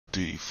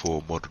Duty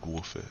 4 Modern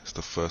Warfare. It's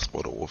the first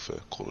Modern Warfare,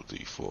 Call of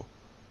Duty 4.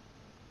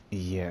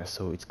 Yeah,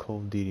 so it's Call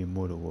of Duty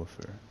Modern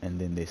Warfare, and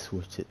then they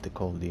switched it to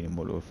Call of Duty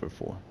Modern Warfare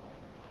 4.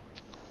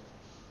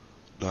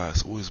 Nah,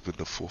 it's always been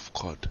the fourth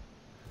COD.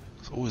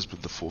 It's always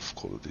been the fourth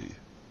Call of Duty.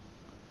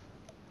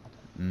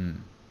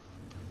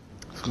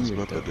 It's Because weird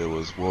remember, though. there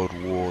was World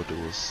War,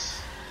 there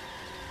was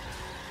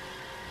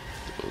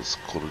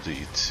Call of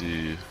Duty 2.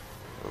 You know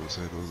what I'm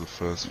saying? It was the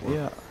first one.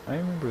 Yeah, I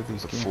remember And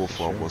these the games for fourth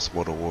one sure. was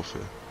Modern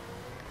Warfare.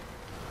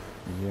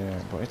 Yeah,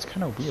 but it's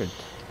kind of weird.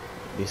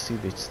 They say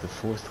that it's the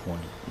fourth one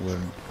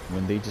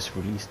when they just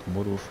released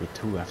Modern Warfare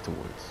 2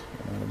 afterwards.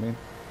 You know what I mean?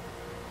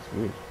 It's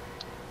weird.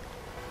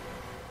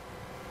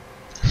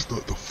 It's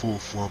not the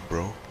fourth one,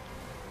 bro.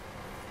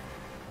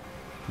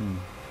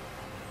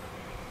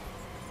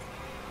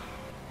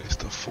 It's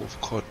the fourth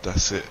COD,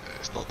 that's it.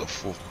 It's not the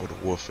fourth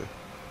Modern Warfare.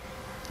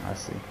 I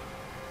see.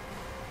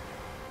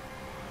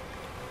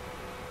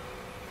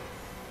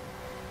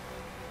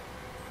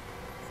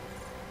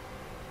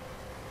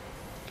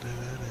 Living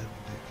in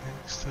the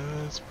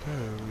gangster's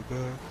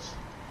paradise.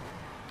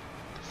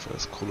 The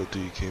first Call of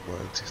Duty came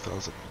out in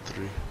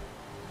 2003.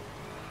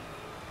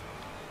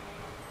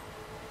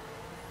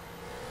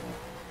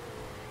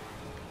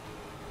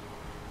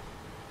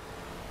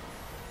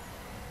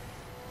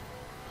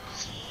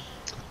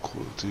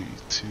 Call of Duty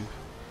 2,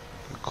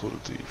 then Call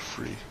of Duty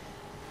 3,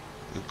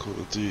 then Call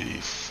of Duty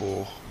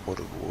 4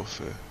 Modern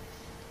Warfare,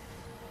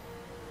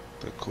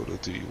 then Call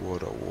of Duty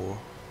World at War,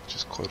 which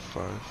is COD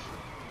 5,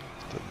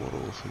 then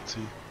Modern Warfare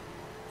 2,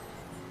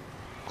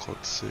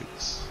 COD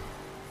 6,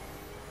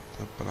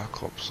 then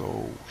Black Ops.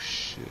 Oh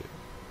shit.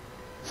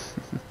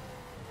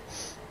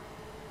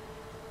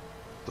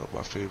 Not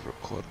my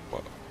favourite COD,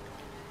 but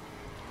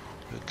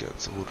it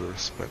gets all the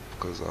respect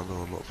because I know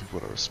a lot of people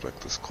that respect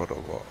this COD a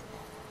lot.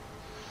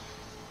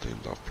 They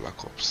love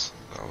Black Ops.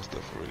 I was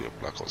never really a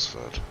Black Ops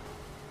fan.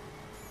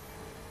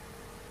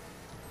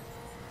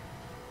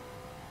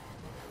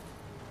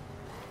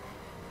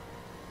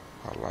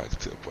 I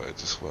liked it, but it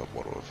just went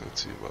Modern Warfare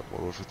 2, man.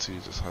 Modern Warfare 2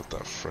 just had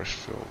that fresh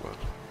feel, man.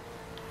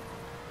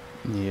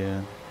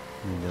 Yeah,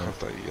 Had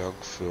that young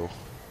feel.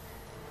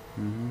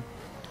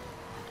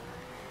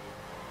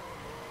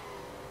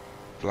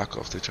 Black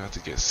Ops, they tried to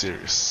get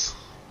serious.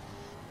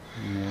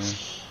 Yeah.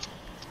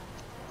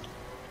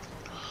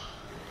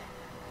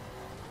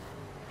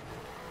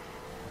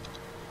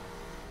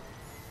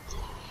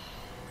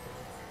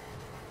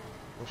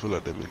 I feel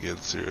like they've been getting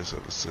serious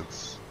ever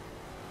since.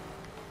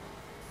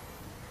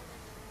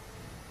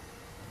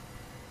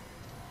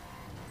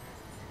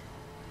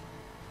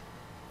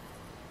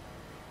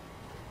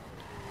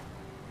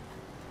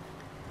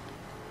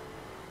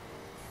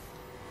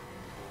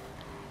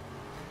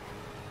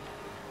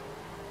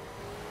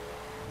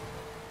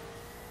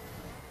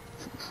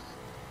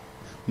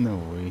 No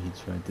way he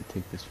tried to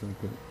take this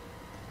shortcut.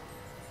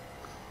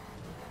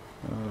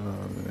 Oh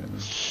man.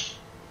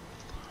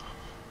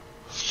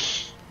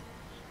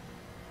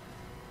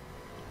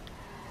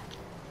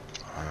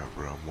 Alright,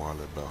 bro, I'm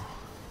wilding now.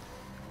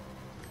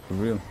 For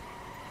real?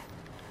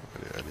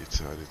 I need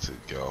to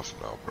get off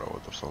now, bro.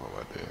 What the fuck am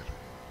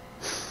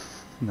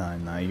I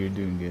doing? Nah, you're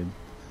doing good.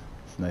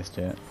 It's a nice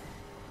chat.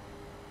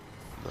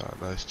 Nah,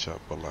 nice chat,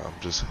 but like, I'm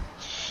just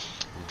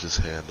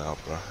here now,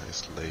 bro.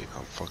 It's late.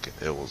 I'm fucking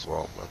ill as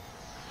well, man.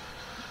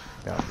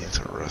 I need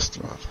to rest,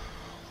 man.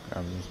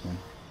 God bless, man.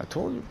 I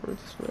told you, bro,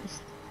 just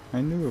rest. I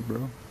knew it,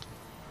 bro.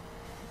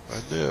 I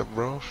did,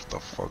 bro. Shut the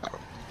fuck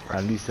up.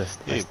 At least I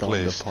started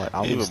the party.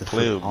 I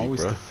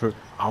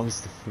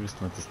was the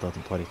first one to start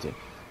the party check.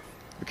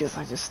 Because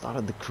I just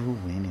started the crew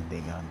in and they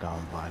got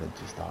invited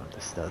just out of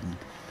the sudden.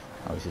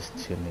 I was just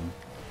chilling.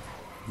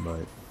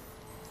 But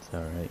it's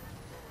alright.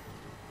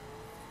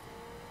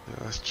 Yeah,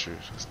 that's true.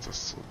 That's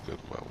so good,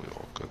 man. We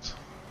all good.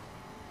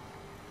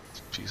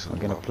 It's peace and I'm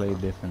gonna love, play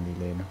man. differently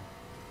later.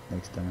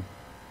 Next time.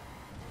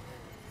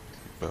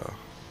 Better.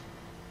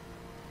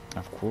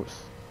 Of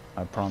course.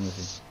 I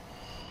promise you.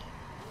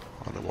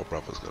 I know my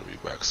brother's gonna be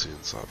back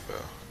soon, so I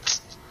better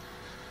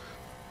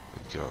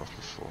get off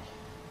before.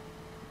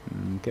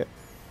 Okay.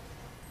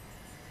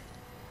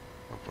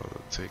 My brother,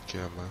 take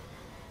care, man.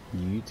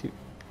 You too.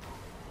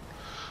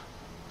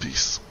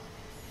 Peace.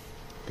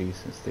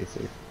 Peace and stay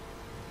safe.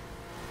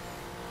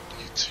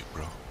 You too,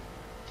 bro.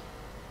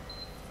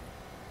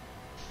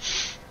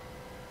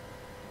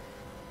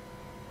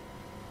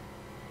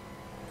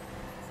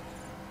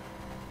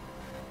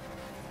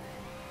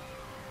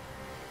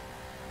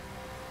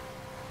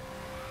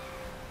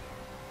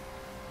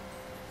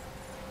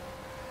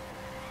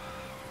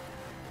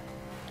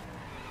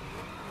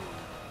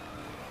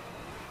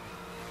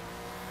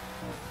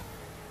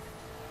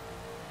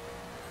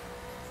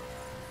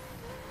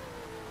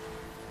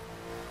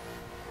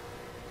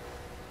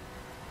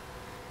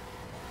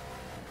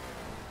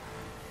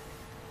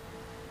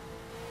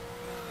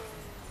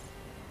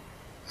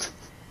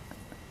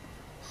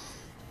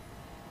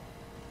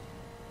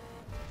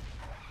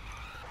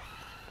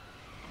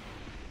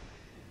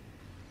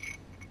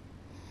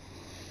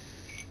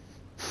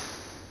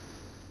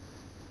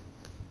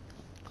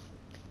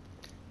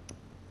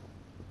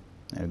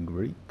 a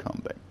great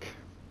comeback.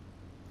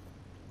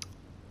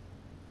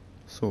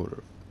 Sort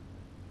of.